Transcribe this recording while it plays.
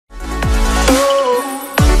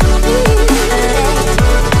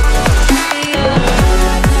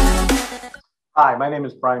my name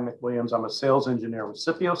is Bryan McWilliams. I'm a sales engineer with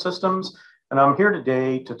Sepio Systems, and I'm here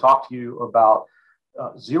today to talk to you about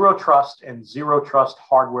zero trust and zero trust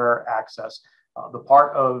hardware access. The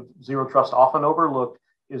part of zero trust often overlooked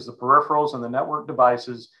is the peripherals and the network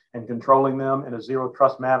devices and controlling them in a zero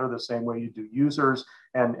trust manner, the same way you do users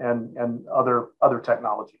and other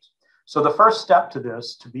technologies. So the first step to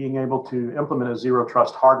this, to being able to implement a zero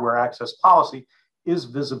trust hardware access policy, is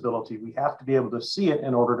visibility. We have to be able to see it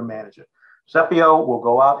in order to manage it. Sepio will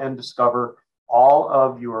go out and discover all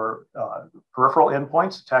of your peripheral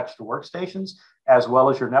endpoints attached to workstations, as well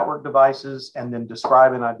as your network devices, and then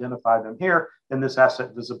describe and identify them here in this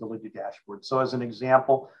asset visibility dashboard. So as an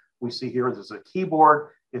example, we see here there's a keyboard,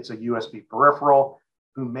 it's a USB peripheral,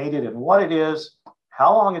 who made it and what it is,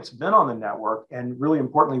 how long it's been on the network, and really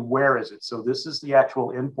importantly, where is it? So this is the actual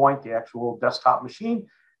endpoint, the actual desktop machine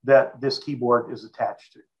that this keyboard is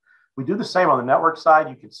attached to. We do the same on the network side.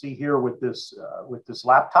 You can see here with this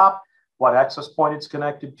laptop, what access point it's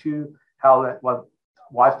connected to, what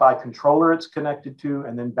Wi-Fi controller it's connected to,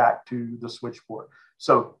 and then back to the switchboard.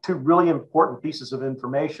 So two really important pieces of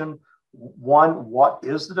information. One, what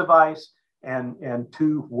is the device? And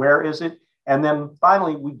two, where is it? And then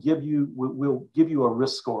finally, we'll give you a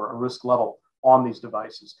risk score, a risk level on these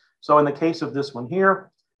devices. So in the case of this one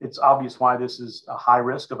here, it's obvious why this is a high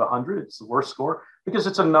risk of 100. It's the worst score because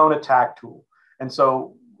it's a known attack tool. And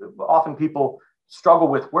so often people struggle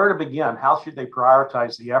with where to begin. How should they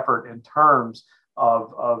prioritize the effort in terms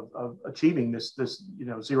of achieving this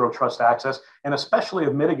zero trust access, and especially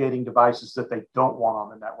of mitigating devices that they don't want on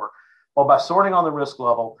the network? Well, by sorting on the risk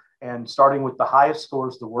level and starting with the highest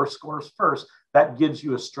scores, the worst scores first, that gives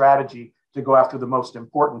you a strategy to go after the most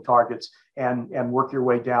important targets and work your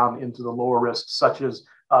way down into the lower risks, such as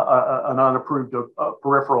an unapproved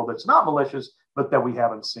peripheral that's not malicious, but that we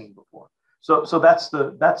haven't seen before. So that's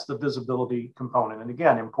the visibility component. And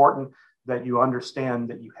again, important that you understand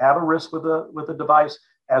that you have a risk with a device,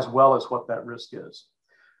 as well as what that risk is.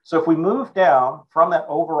 So if we move down from that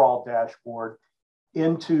overall dashboard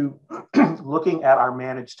into looking at our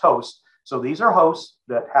managed hosts. So these are hosts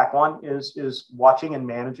that HackOne is watching and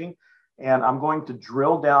managing. And I'm going to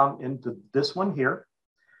drill down into this one here.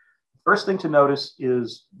 First thing to notice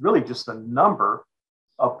is really just the number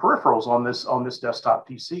of peripherals on this desktop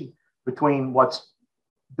PC between what's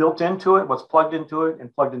built into it, what's plugged into it,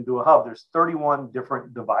 and plugged into a hub. There's 31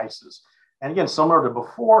 different devices. And again, similar to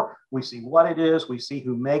before, we see what it is, we see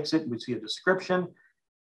who makes it, we see a description.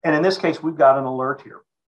 And in this case, we've got an alert here.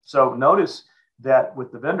 So notice that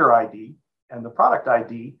with the vendor ID and the product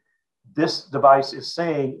ID, this device is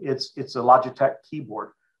saying it's a Logitech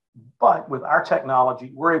keyboard. But with our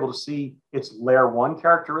technology, we're able to see its layer 1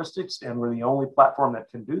 characteristics, and we're the only platform that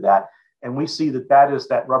can do that. And we see that is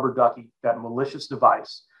that rubber ducky, that malicious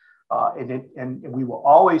device. And we will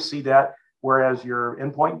always see that, whereas your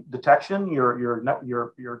endpoint detection, your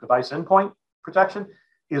device endpoint protection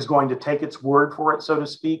is going to take its word for it, so to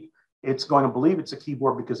speak. It's going to believe it's a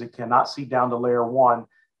keyboard because it cannot see down to layer 1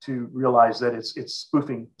 to realize that it's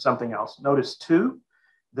spoofing something else. Notice too,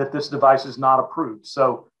 that this device is not approved.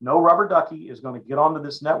 So no rubber ducky is going to get onto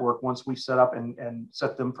this network once we set up and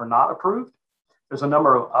set them for not approved. There's a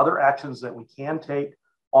number of other actions that we can take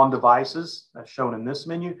on devices as shown in this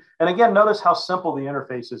menu. And again, notice how simple the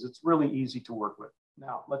interface is. It's really easy to work with.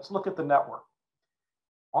 Now let's look at the network.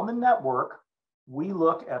 On the network, we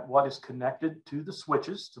look at what is connected to the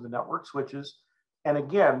switches, to the network switches. And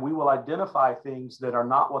again, we will identify things that are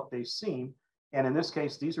not what they seem. And in this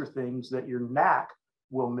case, these are things that your NAC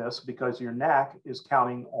will miss because your NAC is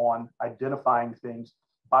counting on identifying things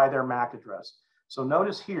by their MAC address. So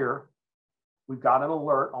notice here, we've got an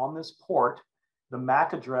alert on this port. The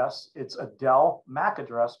MAC address, it's a Dell MAC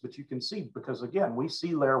address, but you can see, because again, we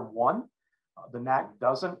see layer 1, the NAC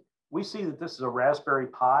doesn't. We see that this is a Raspberry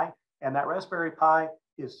Pi, and that Raspberry Pi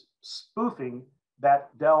is spoofing that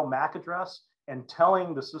Dell MAC address and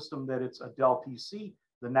telling the system that it's a Dell PC.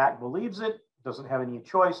 The NAC believes it, doesn't have any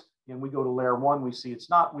choice, and we go to layer 1, we see it's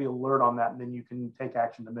not, we alert on that, and then you can take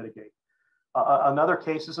action to mitigate. Another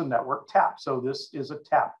case is a network tap. So this is a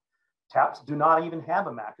tap. Taps do not even have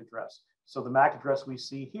a MAC address. So the MAC address we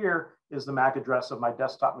see here is the MAC address of my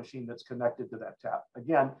desktop machine that's connected to that tap.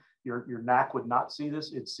 Again, your NAC would not see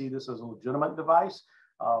this. It'd see this as a legitimate device.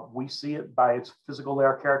 We see it by its physical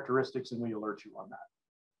layer characteristics, and we alert you on that.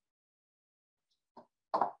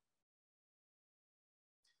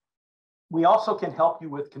 We also can help you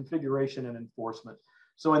with configuration and enforcement.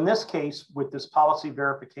 So in this case, with this policy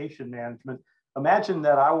verification management, imagine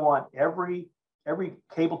that I want every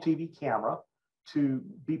cable TV camera to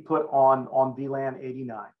be put on VLAN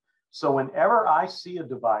 89. So whenever I see a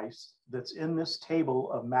device that's in this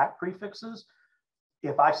table of MAC prefixes,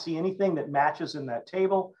 if I see anything that matches in that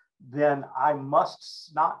table, then I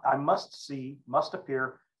must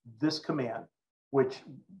appear this command, which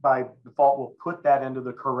by default will put that into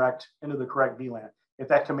the correct VLAN. If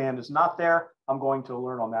that command is not there, I'm going to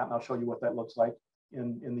alert on that, and I'll show you what that looks like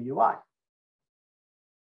in the UI.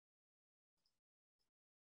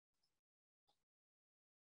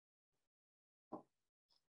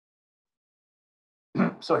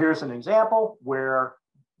 So here's an example where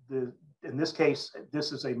in this case,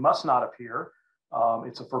 this is a must not appear.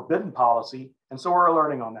 It's a forbidden policy. And so we're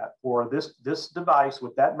alerting on that. For this device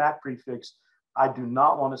with that MAC prefix, I do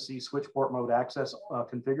not want to see switch port mode access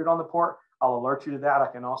configured on the port. I'll alert you to that. I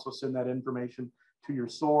can also send that information to your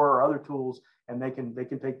SOAR or other tools, and they can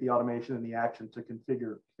take the automation and the action to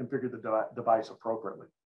configure the device appropriately.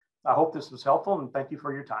 I hope this was helpful, and thank you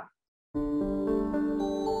for your time.